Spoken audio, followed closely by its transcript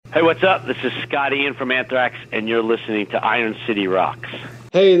Hey, what's up? This is Scott Ian from Anthrax, and you're listening to Iron City Rocks.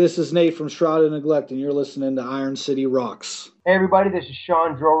 Hey, this is Nate from Shroud of Neglect, and you're listening to Iron City Rocks. Hey, everybody, this is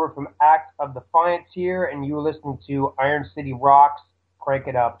Sean Drover from Act of Defiance here, and you're listening to Iron City Rocks. Crank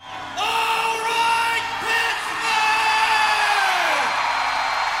it up.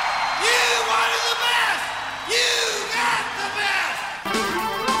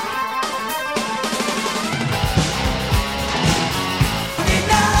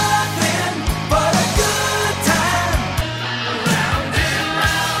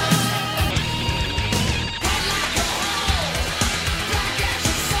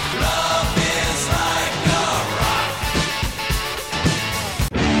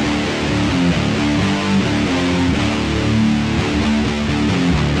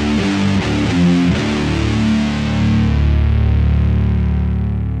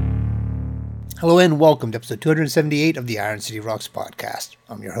 Hello and welcome to episode 278 of the Iron City Rocks podcast.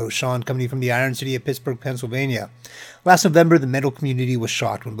 I'm your host, Sean, coming from the Iron City of Pittsburgh, Pennsylvania. Last November, the metal community was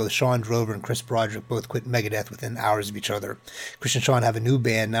shocked when both Sean Drover and Chris Broderick both quit Megadeth within hours of each other. Chris and Sean have a new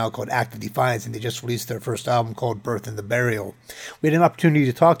band now called Act of Defiance, and they just released their first album called Birth and the Burial. We had an opportunity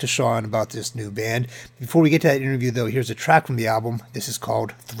to talk to Sean about this new band. Before we get to that interview, though, here's a track from the album. This is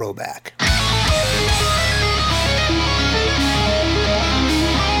called Throwback.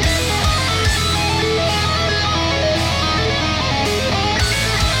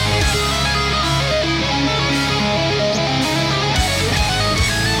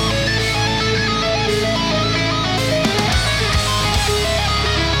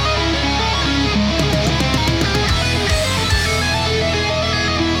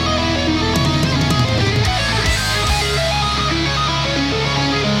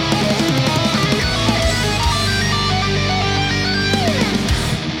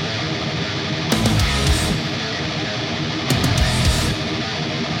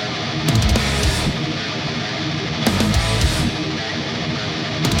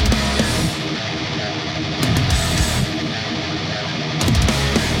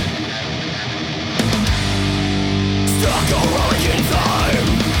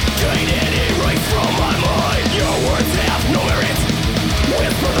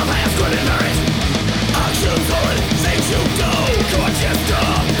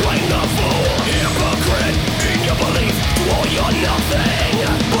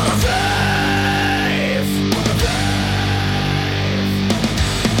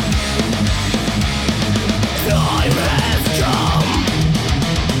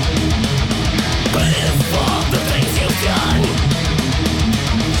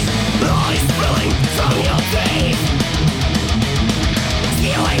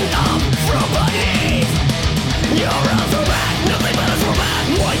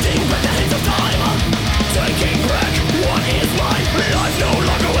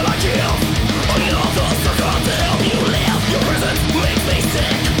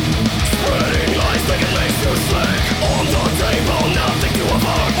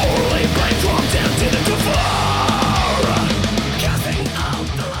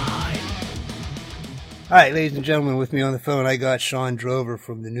 All right, ladies and gentlemen, with me on the phone, I got Sean Drover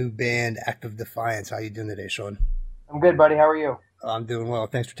from the new band Act of Defiance. How you doing today, Sean? I'm good, buddy. How are you? I'm doing well.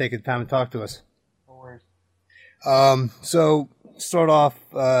 Thanks for taking the time to talk to us. No worries. So, start off,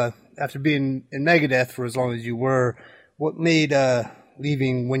 after being in Megadeth for as long as you were, what made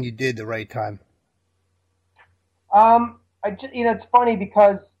leaving when you did the right time? It's funny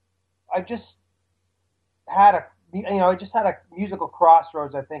because I just had a musical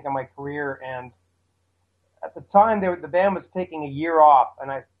crossroads, I think, in my career, and at the time, the band was taking a year off, and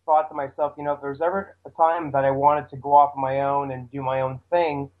I thought to myself, if there's ever a time that I wanted to go off on my own and do my own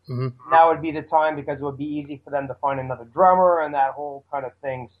thing, now would be the time, because it would be easy for them to find another drummer and that whole kind of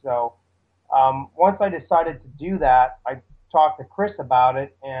thing. So once I decided to do that, I talked to Chris about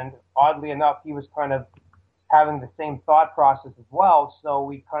it, and oddly enough, he was kind of having the same thought process as well. So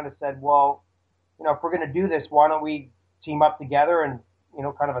we kind of said, well, if we're going to do this, why don't we team up together and,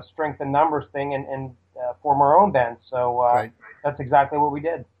 kind of a strength in numbers thing and form our own band. So right. That's exactly what we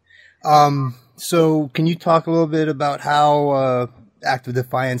did. So can you talk a little bit about how Act of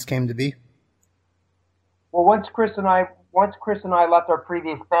Defiance came to be? Well, once Chris and I left our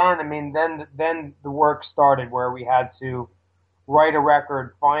previous band, then the work started, where we had to write a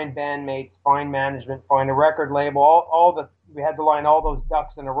record, find bandmates, find management, find a record label. We had to line all those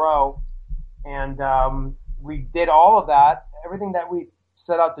ducks in a row, and we did all of that. Everything that we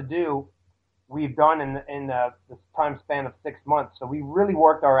set out to do, we've done in this time span of 6 months. So we really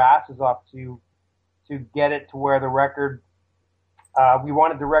worked our asses off to get it to where the record. We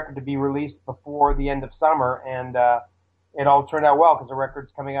wanted the record to be released before the end of summer, and it all turned out well because the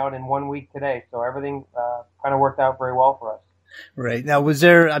record's coming out in 1 week today. So everything kind of worked out very well for us. Right. Now, was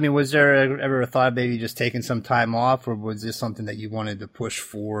there ever a thought of maybe just taking some time off, or was this something that you wanted to push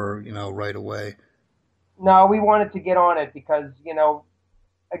for, right away? No, we wanted to get on it because,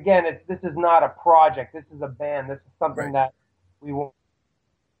 again, this is not a project. This is a band. This is something that we want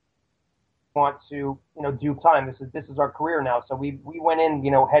to, do time. This is our career now. So we went in,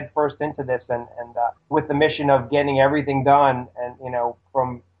 head first into this and with the mission of getting everything done and,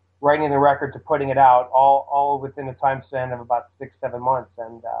 from writing the record to putting it out, all within a time span of about 6-7 months.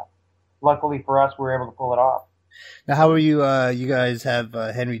 And luckily for us, we were able to pull it off. Now, how are you? You guys have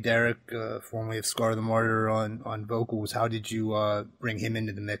Henry Derrick, formerly of Scar the Martyr, on vocals. How did you bring him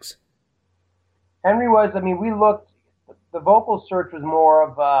into the mix? Henry we looked. The vocal search was more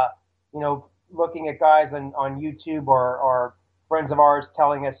of, looking at guys on YouTube or friends of ours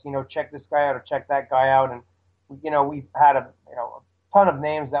telling us, check this guy out or check that guy out, and we've had a ton of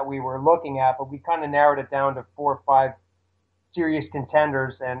names that we were looking at, but we kind of narrowed it down to 4 or 5 serious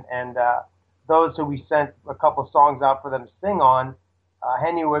contenders, and those who we sent a couple of songs out for them to sing on.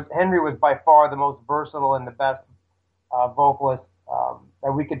 Henry was by far the most versatile and the best vocalist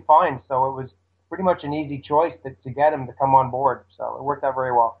that we could find, so it was pretty much an easy choice to get him to come on board. So it worked out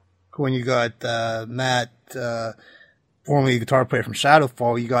very well. When you got Matt, formerly a guitar player from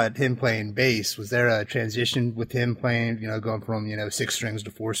Shadowfall, you got him playing bass. Was there a transition with him playing, going from 6 strings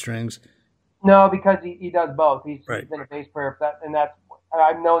to 4 strings? No, because he does both. He's been a bass player,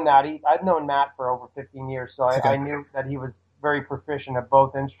 I've known that. I've known Matt for over 15 years, so I knew that he was very proficient at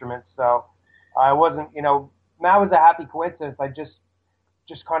both instruments. So I wasn't, Matt was a happy coincidence. I just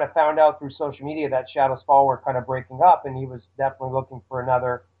kind of found out through social media that Shadows Fall were kind of breaking up, and he was definitely looking for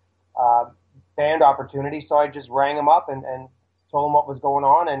another band opportunity. So I just rang him up and told him what was going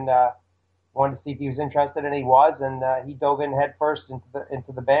on, and wanted to see if he was interested, and he was, and he dove in head first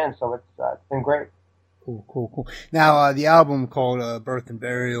into the band. So it's been great. Cool. Now, the album called Birth and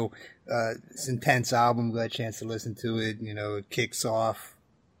Burial, it's an intense album. Got a chance to listen to it. It kicks off,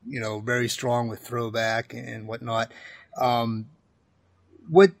 very strong with throwback and whatnot.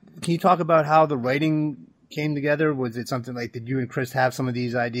 What can you talk about how the writing came together? Was it something like, did you and Chris have some of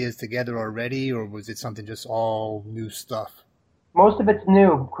these ideas together already, or was it something just all new stuff? Most of it's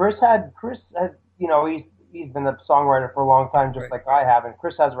new. Chris had he's been a songwriter for a long time, just like I have, and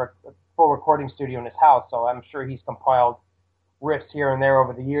Chris has a full recording studio in his house, so I'm sure he's compiled riffs here and there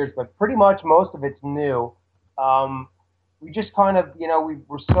over the years, but pretty much most of it's new. We just kind of, we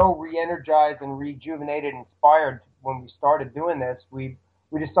were so re-energized and rejuvenated, inspired when we started doing this. We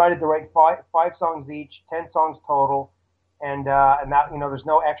decided to write five songs each, 10 songs total, and that, there's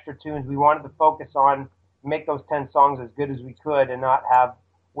no extra tunes. We wanted to focus on make those 10 songs as good as we could and not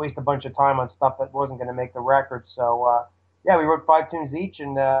waste a bunch of time on stuff that wasn't going to make the record. So, we wrote 5 tunes each,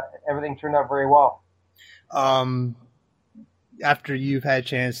 and everything turned out very well. After you've had a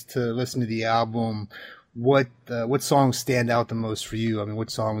chance to listen to the album, what songs stand out the most for you? I mean, what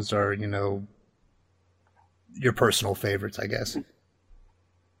songs are, your personal favorites, I guess?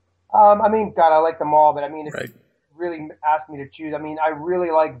 I like them all, but if you really asked me to choose, I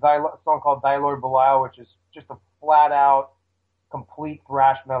really like a song called Thy Lord Belial, which is just a flat-out, complete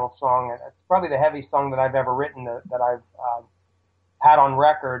thrash metal song. It's probably the heaviest song that I've ever written that I've had on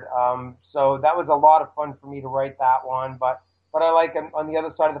record. So that was a lot of fun for me to write that one. But I like, on the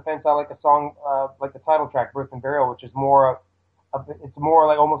other side of the fence, I like a song like the title track, Birth and Burial, which is it's more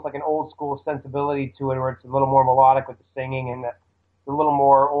like almost like an old school sensibility to it, where it's a little more melodic with the singing and a little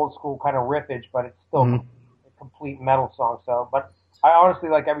more old school kind of riffage, but it's still a complete metal song. So, but I honestly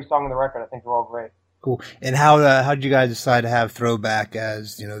like every song on the record. I think they're all great. Cool. And how did you guys decide to have Throwback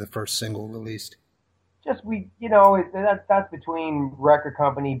as, the first single released? Just that's between record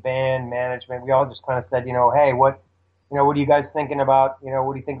company, band, management. We all just kind of said, hey, what are you guys thinking about?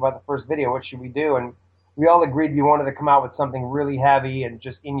 What do you think about the first video? What should we do? And we all agreed we wanted to come out with something really heavy and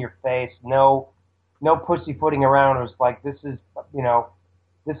just in your face. No pussyfooting around. It was like, this is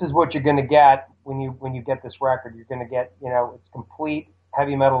what you're going to get when you get this record. You're going to get, it's complete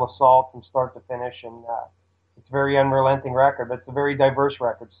heavy metal assault from start to finish, and it's a very unrelenting record, but it's a very diverse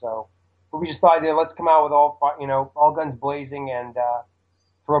record. So, but we just thought, let's come out with all guns blazing, and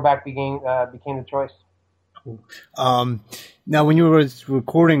Throwback became the choice. Cool. Now, when you were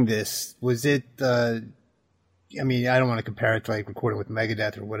recording this, was it? I don't want to compare it to like recording with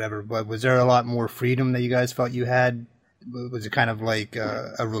Megadeth or whatever, but was there a lot more freedom that you guys felt you had? Was it kind of like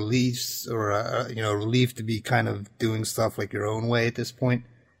a release or a relief to be kind of doing stuff like your own way at this point?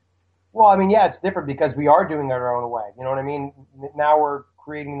 Well, it's different because we are doing it our own way. You know what I mean? Now we're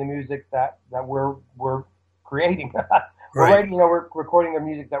creating the music that we're creating. We're writing, we're recording the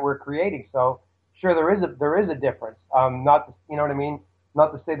music that we're creating. So sure, there is a difference. Not to, you know what I mean?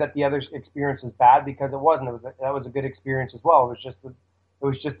 Not to say that the other experience is bad, because it wasn't. That was a good experience as well. It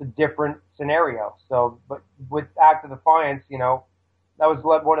was just a different scenario. So, but with Act of Defiance, that was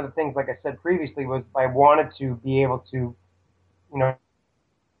one of the things, like I said previously, was I wanted to be able to,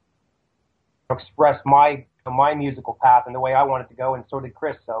 express my musical path and the way I wanted to go, and so did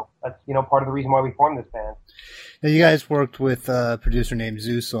Chris. So that's part of the reason why we formed this band. Now, you guys worked with a producer named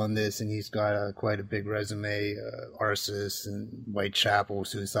Zeus on this, and he's got quite a big resume: Arsis and Whitechapel,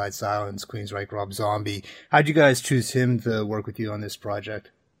 Suicide Silence, Queensryche, Rob Zombie. How'd you guys choose him to work with you on this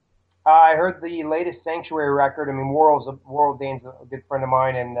project? I heard the latest Sanctuary record. I mean, Warrell Dane's a good friend of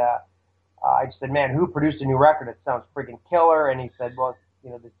mine, and I just said, "Man, who produced a new record? It sounds freaking killer." And he said, "Well,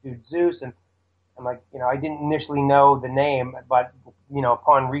 this dude Zeus." And I'm like, I didn't initially know the name, but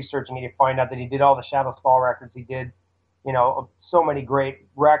upon researching it, you find out that he did all the Shadows Fall records. He did, so many great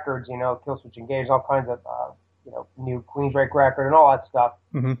records. Killswitch Engage, all kinds of, new Queensryche record and all that stuff.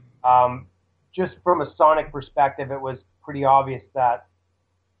 Mm-hmm. Just from a sonic perspective, it was pretty obvious that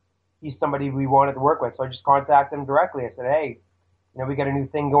he's somebody we wanted to work with. So I just contacted him directly. I said, "Hey, we got a new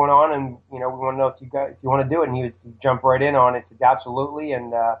thing going on, and we want to know if you want to do it." And he would jump right in on it. He said, "Absolutely,"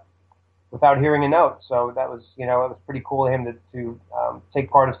 and without hearing a note. So that was, it was pretty cool of him to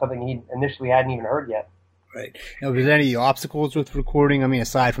take part of something he initially hadn't even heard yet. Right. Now, was there any obstacles with recording? I mean,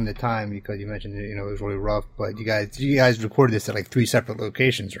 aside from the time, because you mentioned it was really rough, but you guys recorded this at like 3 separate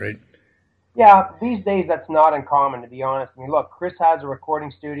locations, right? Yeah, these days that's not uncommon, to be honest. I mean, look, Chris has a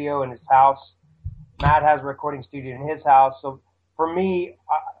recording studio in his house. Matt has a recording studio in his house. So for me,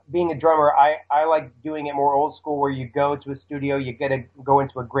 being a drummer, I like doing it more old school, where you go to a studio, you get to go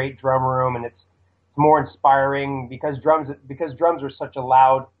into a great drum room, and it's more inspiring, because drums are such a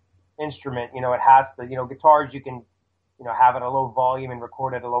loud instrument. It has to, guitars you can, have at a low volume and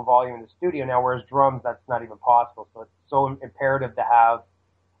record at a low volume in the studio now, whereas drums, that's not even possible. So it's so imperative to have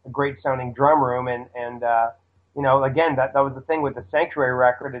a great sounding drum room, and again, that was the thing with the Sanctuary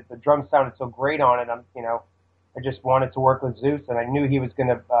record. The drums sounded so great on it. I just wanted to work with Zeus, and I knew he was going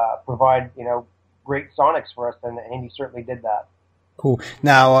to provide, great sonics for us, and he certainly did that. Cool.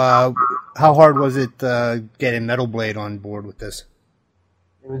 Now, how hard was it getting Metal Blade on board with this?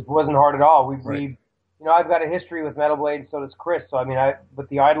 It wasn't hard at all. Right. I've got a history with Metal Blade, so does Chris. So I mean, with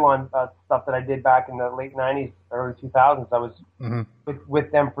the Eidolon stuff that I did back in the late '90s, early 2000s, I was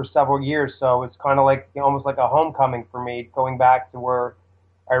with them for several years. So it's kind of like almost like a homecoming for me, going back to where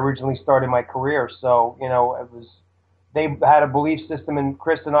I originally started my career. So they had a belief system in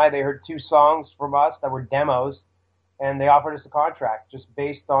Chris and I. They heard 2 songs from us that were demos, and they offered us a contract just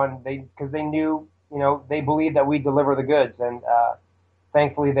based on because they knew, they believed that we deliver the goods, and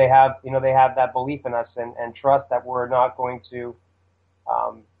thankfully they have that belief in us and trust that we're not going to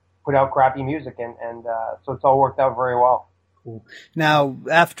put out crappy music, and so it's all worked out very well. Cool. Now,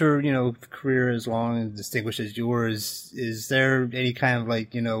 after, a career as long and distinguished as yours, is there any kind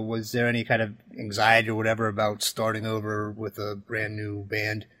of was there any kind of anxiety or whatever about starting over with a brand new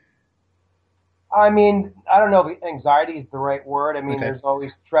band? I mean, I don't know if anxiety is the right word. I mean, Okay. There's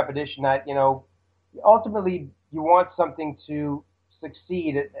always trepidation that, ultimately you want something to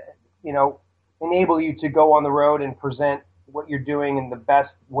succeed, enable you to go on the road and present what you're doing in the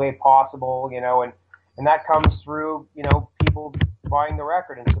best way possible, and that comes through, people buying the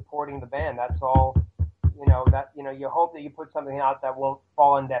record and supporting the band. That's all, you hope that you put something out that won't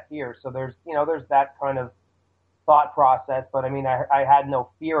fall on deaf ears. So there's that kind of thought process, but I mean, I had no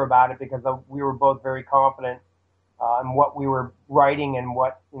fear about it, because we were both very confident in what we were writing and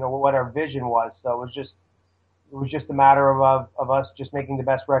what our vision was. So it was just a matter of us just making the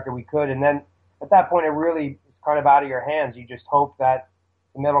best record we could. And then at that point, it really is kind of out of your hands. You just hope that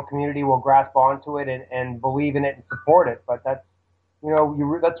the metal community will grasp onto it and believe in it and support it. But that's,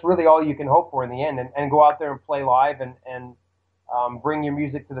 that's really all you can hope for in the end, and go out there and play live and bring your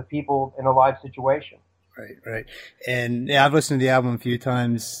music to the people in a live situation. Right. And yeah, I've listened to the album a few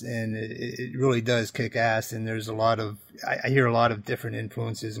times, and it really does kick ass. And there's I hear a lot of different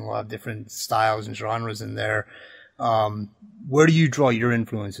influences and a lot of different styles and genres in there. Where do you draw your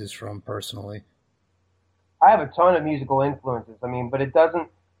influences from personally? I have a ton of musical influences. I mean, but it doesn't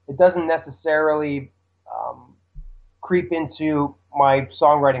necessarily creep into my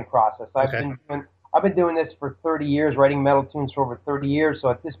songwriting process. Okay. I've been doing this for 30 years, writing metal tunes for over 30 years. So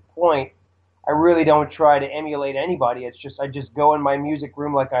at this point, I really don't try to emulate anybody. It's just I just go in my music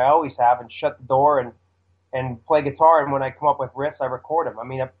room like I always have, and shut the door and play guitar. And when I come up with riffs, I record them. I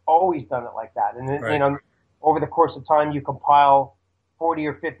mean, I've always done it like that. And then, Right. over the course of time, you compile 40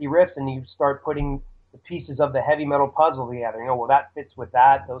 or 50 riffs, and you start putting the pieces of the heavy metal puzzle together. You know, well, that fits with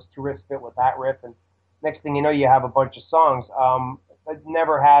that. Those two riffs fit with that riff, and next thing you know, you have a bunch of songs. I've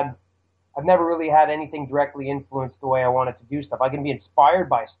never really had anything directly influence the way I wanted to do stuff. I can be inspired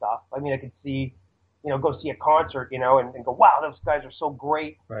by stuff. I mean, I could see, go see a concert, and go, wow, those guys are so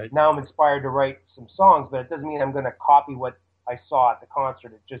great. Right. Now I'm inspired to write some songs, but it doesn't mean I'm going to copy what I saw at the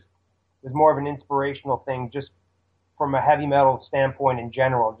concert. It was more of an inspirational thing, just from a heavy metal standpoint in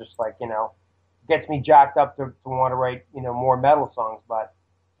general. Just like, gets me jacked up to want to write, more metal songs, but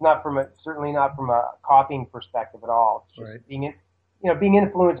certainly not from a copying perspective at all. It's just being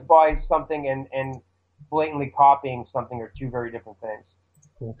influenced by something and blatantly copying something are two very different things.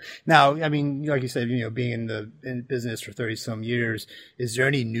 Cool. Now, I mean, like you said, being in business for 30 some years, is there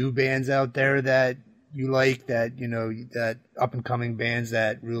any new bands out there that you like, that, that up and coming bands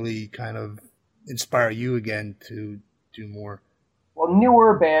that really kind of inspire you again to do more? Well,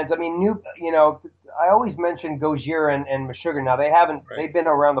 newer bands. I mean, I always mention Gojira and Meshuggah. Now, they've been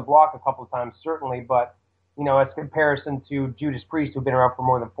around the block a couple of times, certainly, but, as comparison to Judas Priest, who've been around for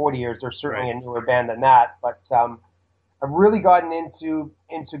more than 40 years, they're certainly a newer band than that. But I've really gotten into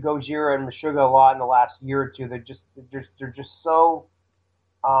Gojira and Meshuggah a lot in the last year or two. They're just so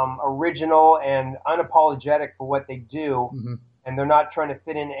original and unapologetic for what they do, and they're not trying to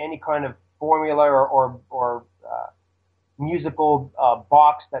fit in any kind of formula or musical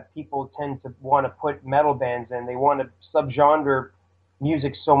box that people tend to want to put metal bands in. They want to subgenre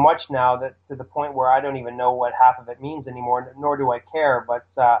music so much now that to the point where I don't even know what half of it means anymore, nor do I care. But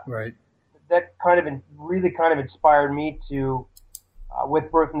that really kind of inspired me to,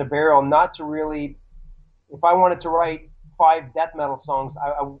 with Birth and the Burial, not to really, if I wanted to write 5 death metal songs,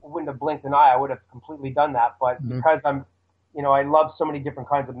 I wouldn't have blinked an eye. I would have completely done that. But because I love so many different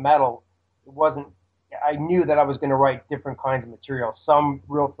kinds of metal, I knew that I was going to write different kinds of material. Some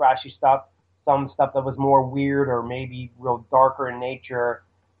real thrashy stuff, some stuff that was more weird or maybe real darker in nature.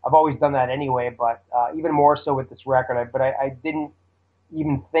 I've always done that anyway, but even more so with this record. I didn't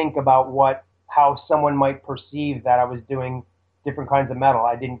even think about how someone might perceive that I was doing different kinds of metal.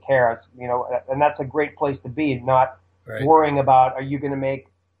 I didn't care, and that's a great place to be, not worrying about, are you going to make,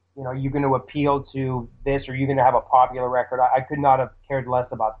 are you going to appeal to this, or are you going to have a popular record? I could not have cared less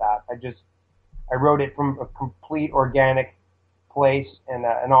about that. I wrote it from a complete organic place and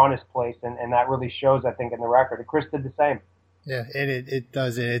an honest place, and that really shows, I think, in the record. And Chris did the same. Yeah, and it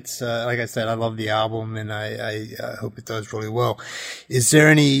does. It's like I said, I love the album, and I hope it does really well. Is there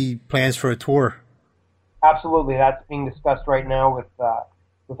any plans for a tour? Absolutely, that's being discussed right now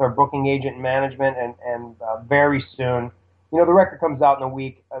with our booking agent and management, and very soon. The record comes out in a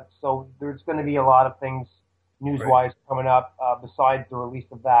week, so there's going to be a lot of things news-wise coming up besides the release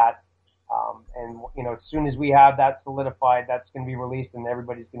of that. And as soon as we have that solidified, that's going to be released, and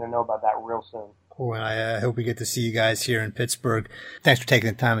everybody's going to know about that real soon. Cool, and I hope we get to see you guys here in Pittsburgh. Thanks for taking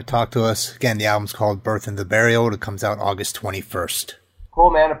the time to talk to us. Again, the album's called Birth and the Burial. It comes out August 21st.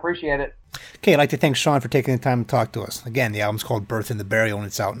 Cool, man. Appreciate it. Okay, I'd like to thank Sean for taking the time to talk to us. Again, the album's called Birth and the Burial, and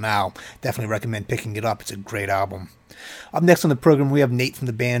it's out now. Definitely recommend picking it up. It's a great album. Up next on the program, we have Nate from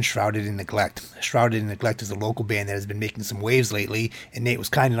the band Shrouded in Neglect. Shrouded in Neglect is a local band that has been making some waves lately, and Nate was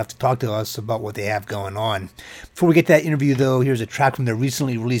kind enough to talk to us about what they have going on. Before we get to that interview, though, here's a track from their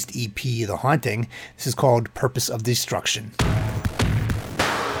recently released EP, The Haunting. This is called Purpose of Destruction.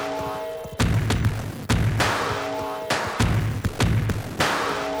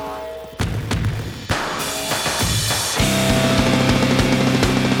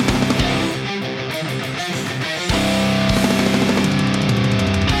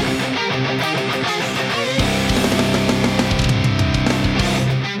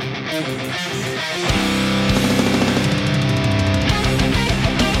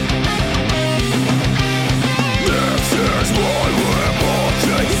 This is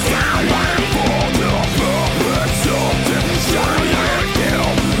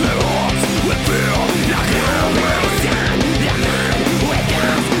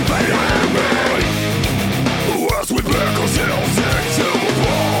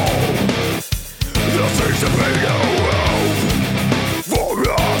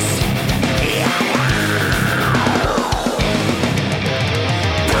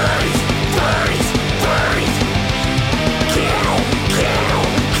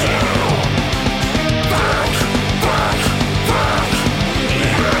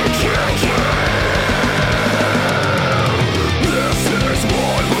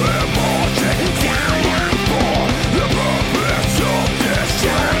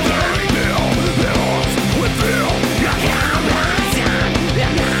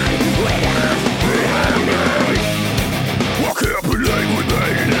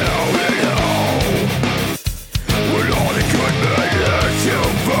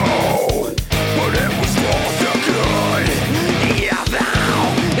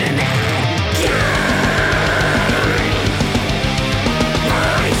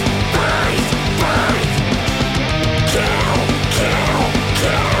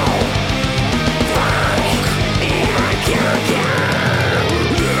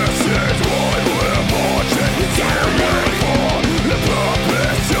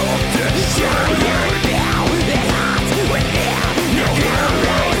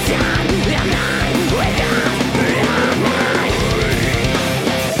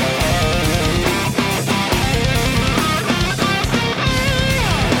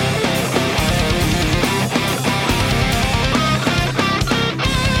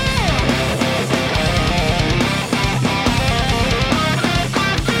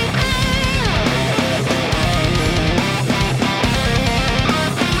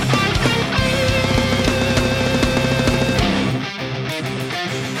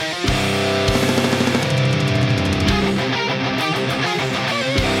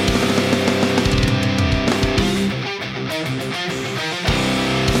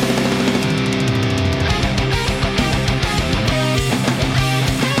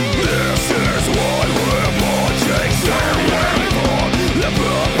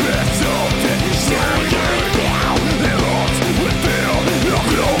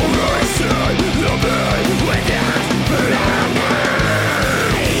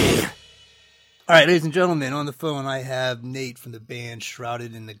All right, ladies and gentlemen, on the phone I have Nate from the band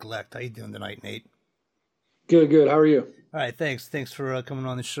Shrouded in Neglect. How you doing tonight, Nate? Good. How are you? All right, thanks. Thanks for coming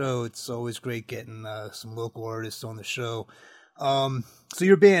on the show. It's always great getting some local artists on the show. So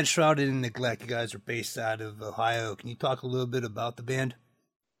your band Shrouded in Neglect, you guys are based out of Ohio. Can you talk a little bit about the band?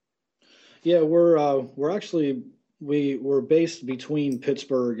 Yeah, we're actually we're based between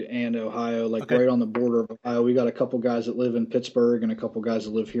Pittsburgh and Ohio, like Okay. right on the border of Ohio. We got a couple guys that live in Pittsburgh and a couple guys that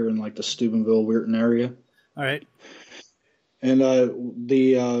live here in like the Steubenville, Weirton area. All right. And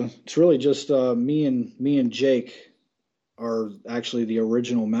it's really just me and Jake are actually the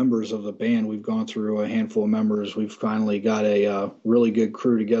original members of the band. We've gone through a handful of members. We've finally got a really good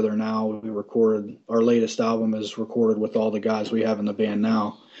crew together now. We recorded our latest album is recorded with all the guys we have in the band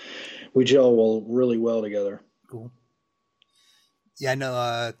now. We gel really well together. Cool. Yeah, I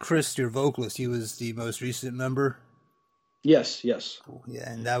know Chris, your vocalist, he was the most recent member. Yes. Cool.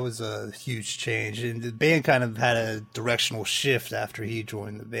 Yeah, and that was a huge change. And the band kind of had a directional shift after he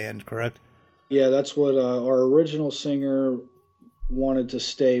joined the band, correct? Yeah, that's what our original singer wanted to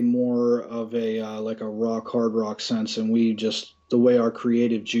stay more of a like a hard rock sense, and we just the way our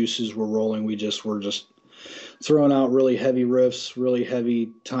creative juices were rolling, were just throwing out really heavy riffs, really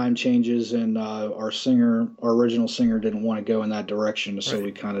heavy time changes, and our original singer didn't want to go in that direction, so Right.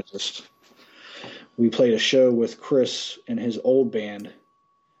 we kind of we played a show with Chris and his old band,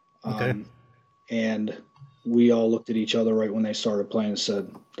 Okay. and we all looked at each other right when they started playing and said,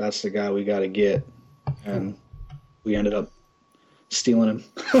 "That's the guy we got to get," and we ended up stealing him.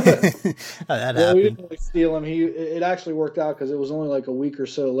 That Well, we happened. didn't really steal him. It actually worked out because it was only like a week or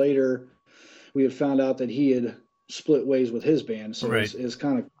so later we had found out that he had split ways with his band. So Right. it's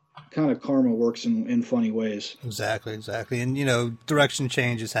kind of karma works in funny ways. Exactly. And, direction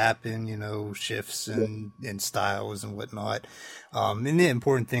changes happen, shifts and styles and whatnot. And the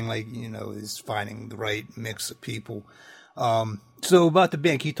important thing, is finding the right mix of people. So about the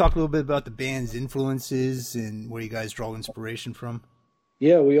band, can you talk a little bit about the band's influences and where you guys draw inspiration from?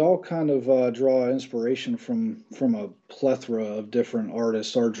 Yeah, we all kind of draw inspiration from a plethora of different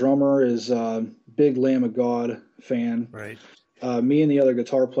artists. Our drummer is a big Lamb of God fan. Right. Me and the other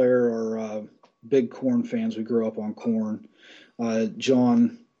guitar player are big Korn fans. We grew up on Korn.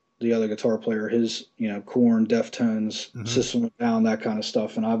 John, the other guitar player, his Korn, Deftones, System of a Down, that kind of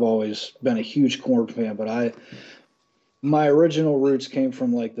stuff. And I've always been a huge Korn fan, but my original roots came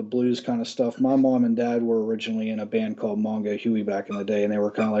from like the blues kind of stuff. My mom and dad were originally in a band called Mongo Huey back in the day, and they were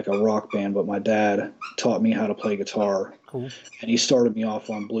kind of like a rock band, but my dad taught me how to play guitar. Cool. And he started me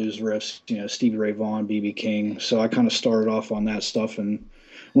off on blues riffs, Stevie Ray Vaughan, B.B. King. So I kind of started off on that stuff and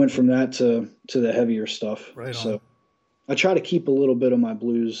went from that to the heavier stuff. Right on. So I try to keep a little bit of my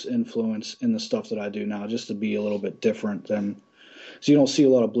blues influence in the stuff that I do now, just to be a little bit different than. So you don't see a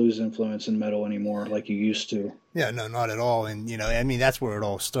lot of blues influence in metal anymore like you used to. Yeah, no, not at all. And, that's where it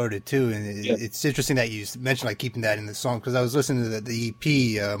all started, too. And it's interesting that you mentioned, keeping that in the song, because I was listening to the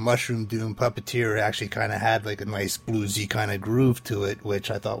EP, Mushroom Doom Puppeteer, actually kind of had, a nice bluesy kind of groove to it,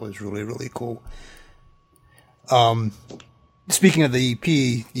 which I thought was really, really cool. Speaking of the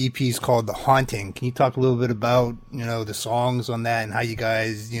EP is called The Haunting. Can you talk a little bit about, the songs on that and how you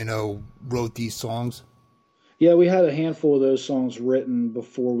guys, wrote these songs? Yeah, we had a handful of those songs written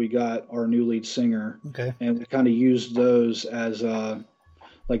before we got our new lead singer. Okay. And we kind of used those as,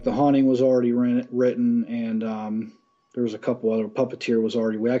 like The Haunting was already written, and there was a couple other. Puppeteer was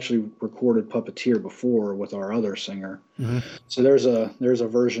already, we actually recorded Puppeteer before with our other singer. Mm-hmm. So there's a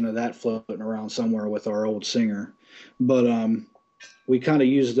version of that floating around somewhere with our old singer. But we kind of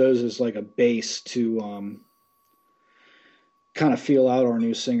used those as like a base to kind of feel out our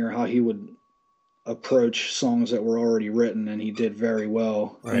new singer, how he would approach songs that were already written, and he did very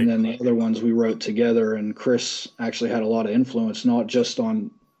well. Right. And then the other ones we wrote together, and Chris actually had a lot of influence, not just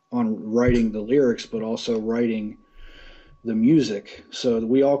on writing the lyrics, but also writing the music. So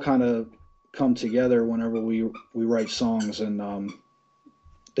we all kind of come together whenever we write songs, and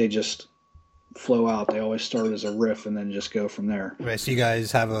they just flow out. They always start as a riff and then just go from there. Right, so you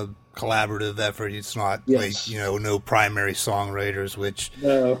guys have a collaborative effort. It's not Yes. no primary songwriters, which...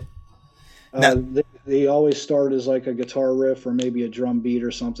 They always start as like a guitar riff or maybe a drum beat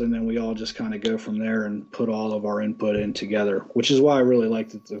or something, then we all just kind of go from there and put all of our input in together, which is why I really like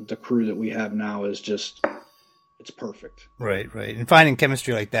the crew that we have now. Is just, it's perfect. Right. And finding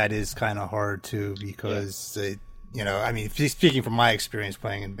chemistry like that is kind of hard too, because speaking from my experience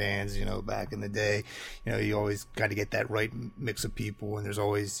playing in bands, back in the day, you always got to get that right mix of people, and there's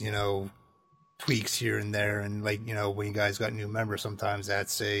always, tweaks here and there. And when you guys got new members, sometimes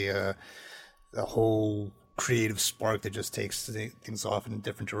that's a whole creative spark that just takes things off in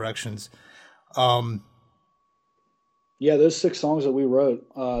different directions. Yeah, those 6 songs that we wrote,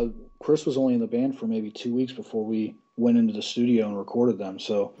 Chris was only in the band for maybe 2 weeks before we went into the studio and recorded them.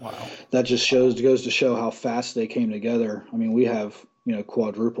 So Wow. that just goes to show how fast they came together. I mean, we have,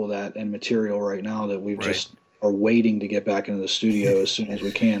 quadruple that in material right now that we've just are waiting to get back into the studio as soon as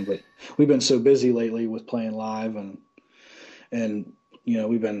we can. But we've been so busy lately with playing live and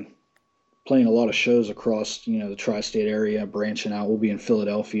we've been playing a lot of shows across, the tri-state area, branching out. We'll be in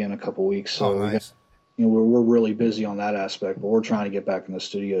Philadelphia in a couple weeks. So nice. We're really busy on that aspect, but we're trying to get back in the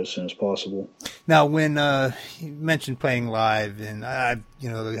studio as soon as possible. Now, when you mentioned playing live, and I've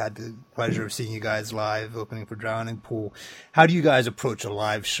had the pleasure of seeing you guys live opening for Drowning Pool, how do you guys approach a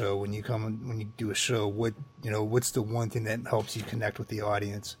live show when you do a show? What's the one thing that helps you connect with the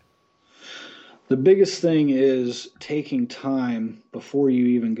audience? The biggest thing is taking time before you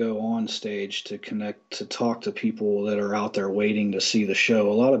even go on stage to connect, to talk to people that are out there waiting to see the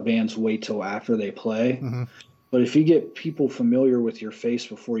show. A lot of bands wait till after they play, but if you get people familiar with your face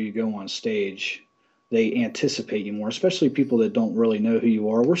before you go on stage, they anticipate you more, especially people that don't really know who you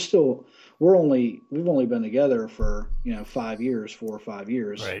are. We've only been together for, 5 years, 4 or 5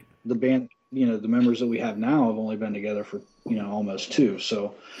 years. Right. The band, the members that we have now have only been together for, almost 2.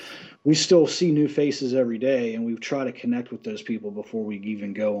 So we still see new faces every day, and we try to connect with those people before we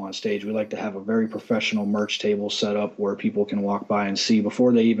even go on stage. We like to have a very professional merch table set up where people can walk by and see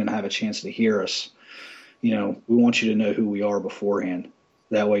before they even have a chance to hear us. We want you to know who we are beforehand.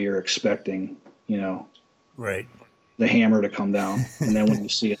 That way you're expecting, right, the hammer to come down. And then when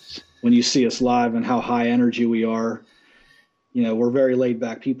you see us live and how high energy we are, we're very laid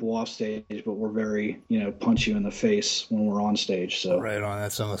back people off stage, but we're very, punch you in the face when we're on stage. So right on.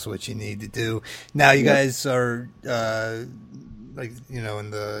 That's almost what you need to do. Now you guys are, in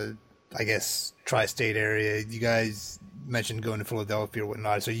the, I guess, tri-state area. You guys mentioned going to Philadelphia or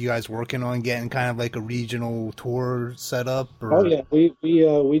whatnot. So you guys working on getting kind of like a regional tour set up? Or? Oh yeah,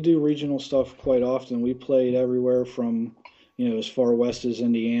 we do regional stuff quite often. We played everywhere from, as far west as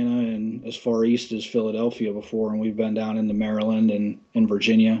Indiana and as far east as Philadelphia before, and we've been down into Maryland and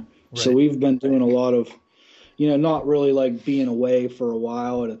Virginia. Right. So we've been doing a lot of, not really like being away for a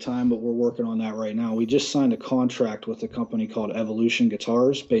while at a time, but we're working on that right now. We just signed a contract with a company called Evolution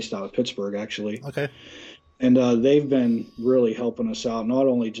Guitars, based out of Pittsburgh, actually. Okay. And they've been really helping us out, not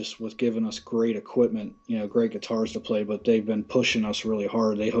only just with giving us great equipment, great guitars to play, but they've been pushing us really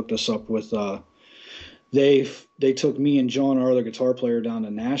hard. They hooked us up with they took me and John, our other guitar player, down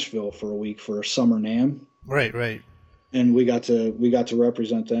to Nashville for a week for Summer NAMM. Right. And we got to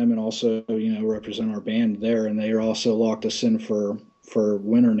represent them and also, represent our band there. And they also locked us in for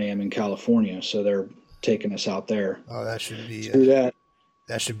Winter NAMM in California. So they're taking us out there. Oh, that should be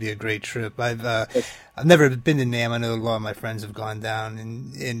that should be a great trip. I've never been to NAMM. I know a lot of my friends have gone down.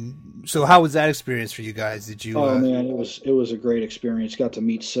 And so how was that experience for you guys? Did you? Oh man, it was a great experience. Got to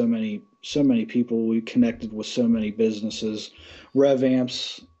meet so many people. We connected with so many businesses. Rev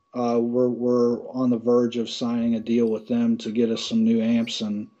Amps, we're on the verge of signing a deal with them to get us some new amps,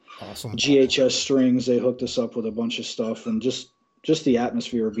 and awesome. GHS Strings, they hooked us up with a bunch of stuff, and just the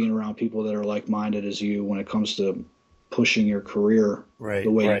atmosphere of being around people that are like-minded as you when it comes to pushing your career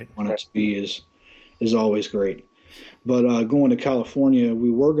the way you want it to be is always great. But going to California, we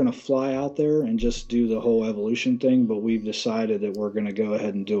were going to fly out there and just do the whole Evolution thing, but we've decided that we're going to go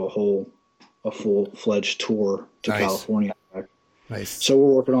ahead and do a full-fledged tour to California. Nice. So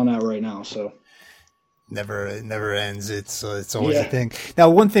we're working on that right now. So it never ends. It's always a thing. Now,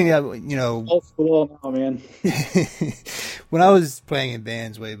 one thing that all for the wall now, man. When I was playing in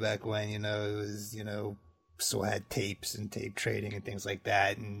bands way back when, it was still had tapes and tape trading and things like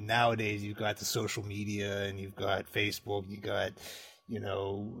that. And nowadays you've got the social media and you've got Facebook, you got,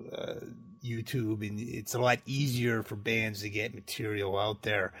 YouTube, and it's a lot easier for bands to get material out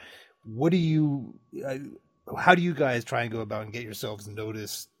there. How do you guys try and go about and get yourselves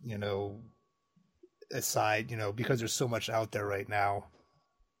noticed, aside, because there's so much out there right now?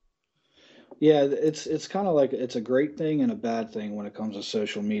 Yeah, it's kind of like it's a great thing and a bad thing when it comes to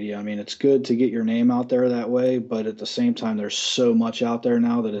social media. I mean, it's good to get your name out there that way, but at the same time, there's so much out there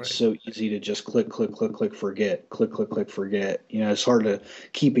now that it's so easy to just click, forget, click, forget. It's hard to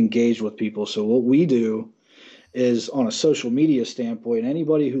keep engaged with people. So what we do is, on a social media standpoint,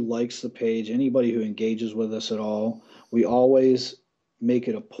 anybody who likes the page, anybody who engages with us at all, we always make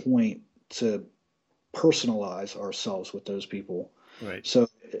it a point to personalize ourselves with those people. Right. So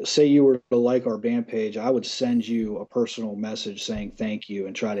say you were to like our band page, I would send you a personal message saying thank you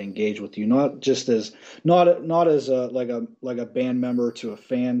and try to engage with you, not just as not as like a band member to a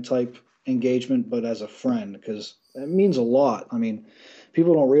fan type engagement, but as a friend, because it means a lot. I mean,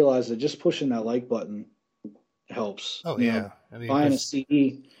 people don't realize that just pushing that like button helps. Oh, You yeah. know, I mean, buying a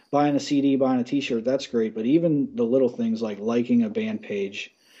CD, buying a CD, buying a T-shirt, that's great. But even the little things like liking a band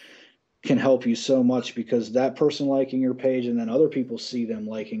page can help you so much, because that person liking your page and then other people see them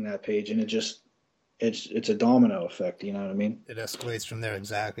liking that page, and it's a domino effect. You know what I mean? it escalates from there.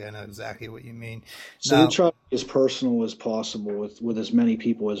 Exactly. I know exactly what you mean. So Now, we try to be as personal as possible with as many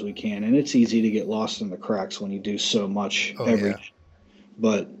people as we can, and it's easy to get lost in the cracks when you do so much yeah.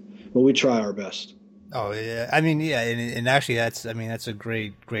 but we try our best. Oh yeah, I mean yeah, and actually that's a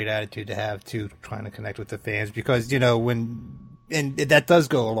great attitude to have too, trying to connect with the fans, because and that does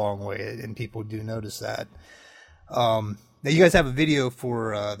go a long way, and people do notice that. Now you guys have a video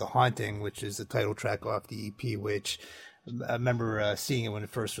for The Haunting, which is the title track off the EP, which I remember seeing it when it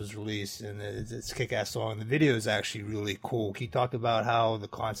first was released, and it's a kick-ass song. The video is actually really cool. Can you talk about how the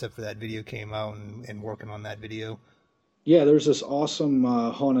concept for that video came out and working on that video? Yeah, there's this awesome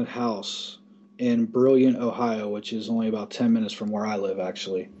haunted house in Brilliant, Ohio, which is only about 10 minutes from where I live,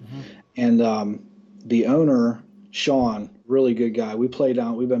 actually. Mm-hmm. And the owner, Sean, really good guy. We've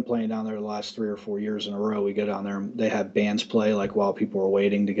been playing down there the last 3 or 4 years in a row. We go down there and they have bands play like while people are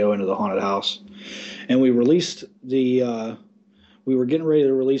waiting to go into the haunted house. And we released we were getting ready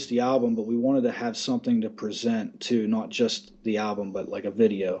to release the album, but we wanted to have something to present to, not just the album, but like a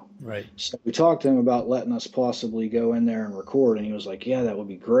video. Right. So we talked to him about letting us possibly go in there and record, and he was like, yeah, that would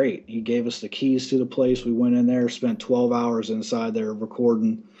be great. He gave us the keys to the place. We went in there, spent 12 hours inside there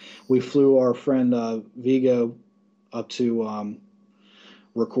recording. We flew our friend Vigo up to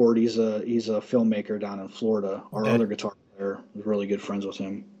record. He's a filmmaker down in Florida. Our other guitar player was really good friends with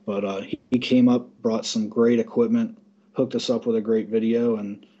him. But he came up, brought some great equipment, hooked us up with a great video,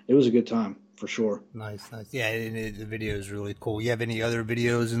 and it was a good time for sure. Nice. Yeah, and the video is really cool. You have any other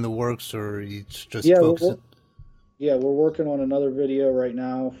videos in the works, or you just focus? We're working on another video right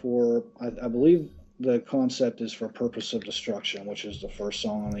now for, I believe the concept is for Purpose of Destruction, which is the first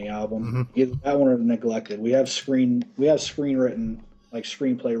song on the album. Mm-hmm. Either that one or Neglected. We have screenplay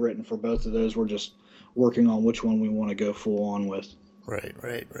written for both of those. We're just working on which one we want to go full on with. Right.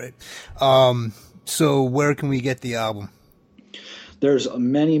 So where can we get the album? There's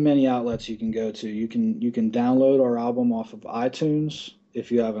many outlets you can go to. You can download our album off of iTunes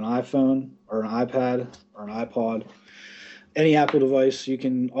if you have an iPhone or an iPad or an iPod, any Apple device. You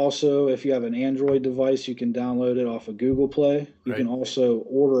can also, if you have an Android device, you can download it off of Google Play. You can also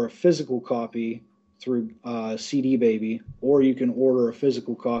order a physical copy through CD Baby, or you can order a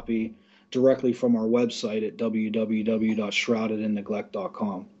physical copy directly from our website at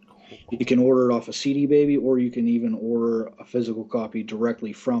www.shroudedinneglect.com. You can order it off a CD Baby, or you can even order a physical copy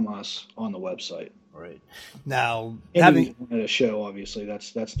directly from us on the website. Right. Now, having a show, obviously,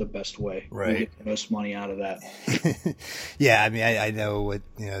 that's the best way. Right. We get the most money out of that. Yeah, I mean, I know what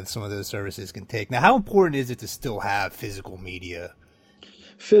some of those services can take. Now, how important is it to still have physical media?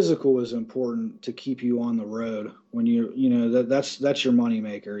 Physical is important to keep you on the road when that's your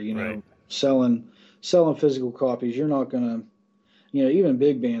moneymaker. Right. Selling physical copies. You're not gonna. Even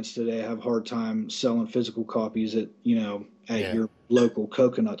big bands today have a hard time selling physical copies at your local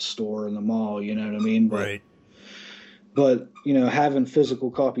coconut store in the mall, you know what I mean? But having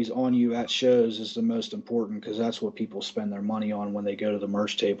physical copies on you at shows is the most important, because that's what people spend their money on when they go to the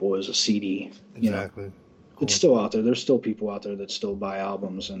merch table, is a CD. Exactly. Cool. It's still out there. There's still people out there that still buy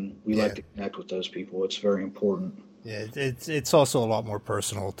albums, and we like to connect with those people. It's very important. Yeah, it's also a lot more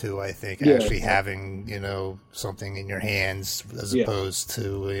personal too, I think, actually having, something in your hands as opposed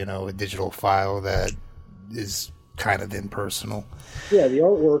to, a digital file that is kind of impersonal. Yeah, the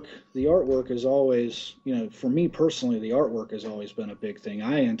artwork is always, for me personally, the artwork has always been a big thing.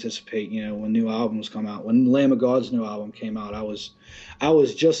 I anticipate, when new albums come out. When Lamb of God's new album came out, I was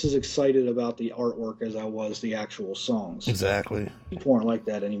just as excited about the artwork as I was the actual songs. Exactly. People aren't like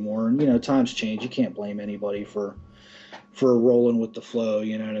that anymore, and times change. You can't blame anybody for rolling with the flow,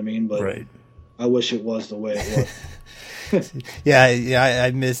 you know what I mean? But right. I wish it was the way it was.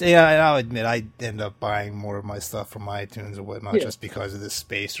 I'll admit I end up buying more of my stuff from iTunes or whatnot, just because of the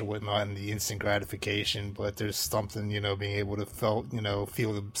space or whatnot and the instant gratification. But there's something, being able to feel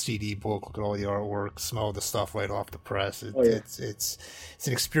the CD book, look at all the artwork, smell the stuff right off the press. It's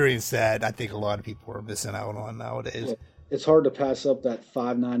an experience that I think a lot of people are missing out on nowadays. Yeah. It's hard to pass up that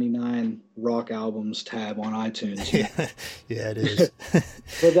 $5.99 rock albums tab on iTunes. Yeah, it is.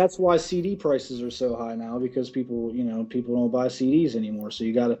 But that's why CD prices are so high now, because people don't buy CDs anymore. So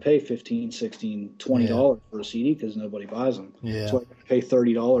you got to pay $15, $16, $20 for a CD because nobody buys them. Yeah. That's why you pay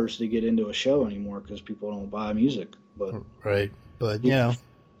 $30 to get into a show anymore, because people don't buy music. But right. But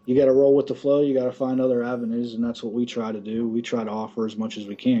you got to roll with the flow. You got to find other avenues, and that's what we try to do. We try to offer as much as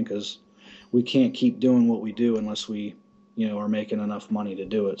we can because we can't keep doing what we do unless we, are making enough money to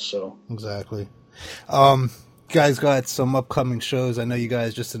do it. So exactly. You guys got some upcoming shows. I know you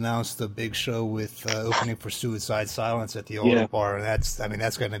guys just announced a big show with opening for Suicide Silence at the Altar Bar, and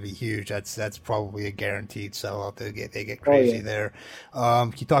that's going to be huge. That's probably a guaranteed sellout. They get crazy there.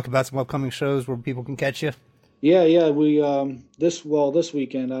 Can you talk about some upcoming shows where people can catch you? Yeah. We this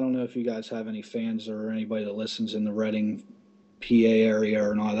weekend. I don't know if you guys have any fans or anybody that listens in the Reading, PA area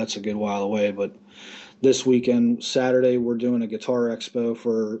or not. That's a good while away, but this weekend, Saturday, we're doing a guitar expo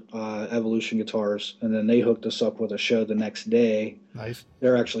for Evolution Guitars, and then they hooked us up with a show the next day. Nice.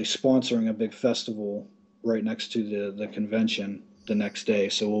 They're actually sponsoring a big festival right next to the convention the next day,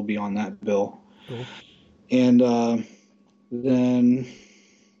 so we'll be on that bill. Cool. And then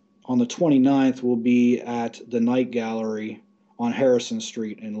on the 29th, we'll be at the Night Gallery on Harrison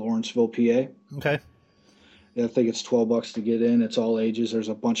Street in Lawrenceville, PA. Okay. I think it's $12 to get in. It's all ages. There's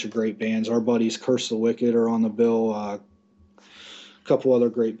a bunch of great bands. Our buddies Curse the Wicked are on the bill. A couple other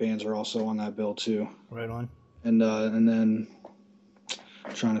great bands are also on that bill too. Right on. And then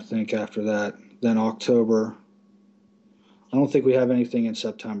I'm trying to think after that. Then October. I don't think we have anything in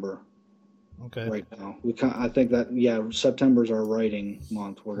September. Okay. Right now, I think that September's our writing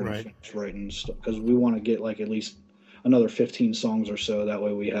month. We're gonna finish writing stuff because we want to get like at least another 15 songs or so. That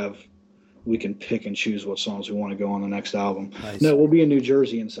way we can pick and choose what songs we want to go on the next album. Nice. No, we'll be in New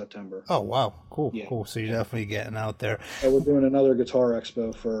Jersey in September. Oh, wow. Cool. Yeah. Cool. So you're definitely getting out there. And we're doing another guitar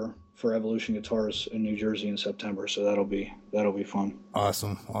expo for Evolution Guitars in New Jersey in September. So that'll be fun.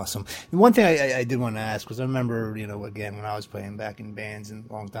 Awesome. And one thing I did want to ask, because I remember, again, when I was playing back in bands a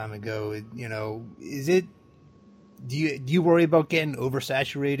long time ago, do you worry about getting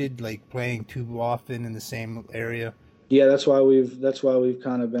oversaturated, like playing too often in the same area? Yeah, that's why we've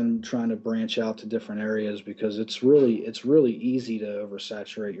kind of been trying to branch out to different areas because it's really easy to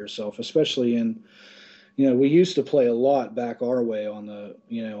oversaturate yourself, especially in, we used to play a lot back our way on the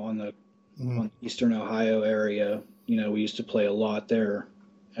Eastern Ohio area. We used to play a lot there,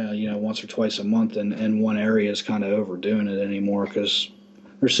 once or twice a month, and one area is kind of overdoing it anymore because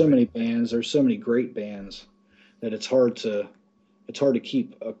there's so many bands, there's so many great bands that it's hard to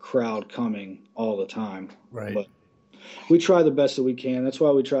keep a crowd coming all the time. Right. But we try the best that we can. That's why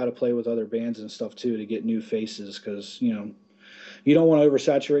we try to play with other bands and stuff too, to get new faces. Because you don't want to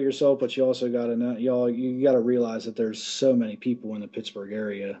oversaturate yourself, but you also got to know, you got to realize that there's so many people in the Pittsburgh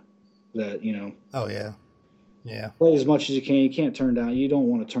area that Oh yeah, yeah. Play as much as you can. You can't turn down. You don't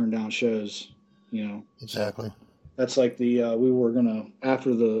want to turn down shows. Exactly. So that's like we were gonna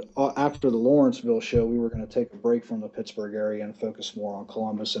after the Lawrenceville show, we were gonna take a break from the Pittsburgh area and focus more on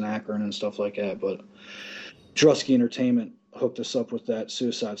Columbus and Akron and stuff like that, but Drusky Entertainment hooked us up with that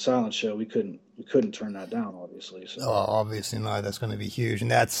Suicide Silence show. We couldn't turn that down, obviously. So. Oh, obviously not. That's going to be huge, and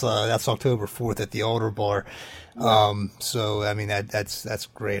that's October 4th at the Altar Bar. Yeah. So I mean that's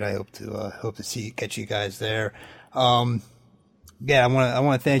great. I hope to get you guys there. Yeah, I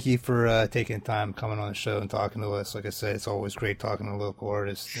want to thank you for taking the time, coming on the show and talking to us. Like I said, it's always great talking to local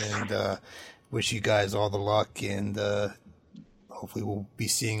artists, and wish you guys all the luck, and hopefully we'll be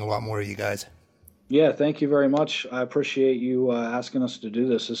seeing a lot more of you guys. Yeah, thank you very much. I appreciate you asking us to do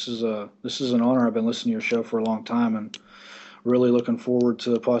this. This is an honor. I've been listening to your show for a long time, and really looking forward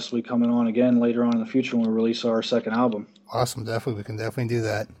to possibly coming on again later on in the future when we release our second album. Awesome, definitely. We can definitely do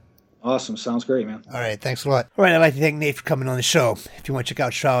that. Awesome. Sounds great, man. All right. Thanks a lot. All right. I'd like to thank Nate for coming on the show. If you want to check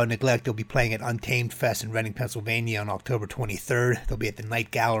out Trial and Neglect, they'll be playing at Untamed Fest in Reading, Pennsylvania on October 23rd. They'll be at the Night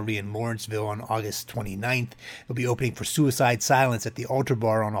Gallery in Lawrenceville on August 29th. They'll be opening for Suicide Silence at the Altar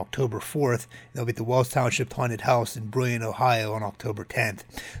Bar on October 4th. They'll be at the Wells Township Haunted House in Brilliant, Ohio on October 10th.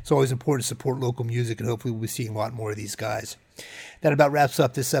 It's always important to support local music, and hopefully we'll be seeing a lot more of these guys. That about wraps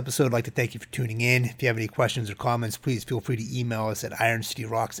up this episode. I'd like to thank you for tuning in. If you have any questions or comments, please feel free to email us at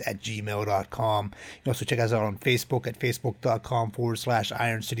ironcityrocks@gmail.com. You can also check us out on Facebook at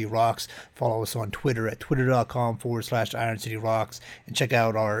facebook.com/ironcityrocks. Follow us on Twitter at twitter.com/ironcityrocks. And check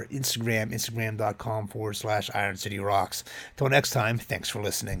out our Instagram, instagram.com/ironcityrocks. Till next time, thanks for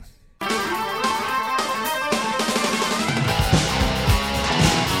listening.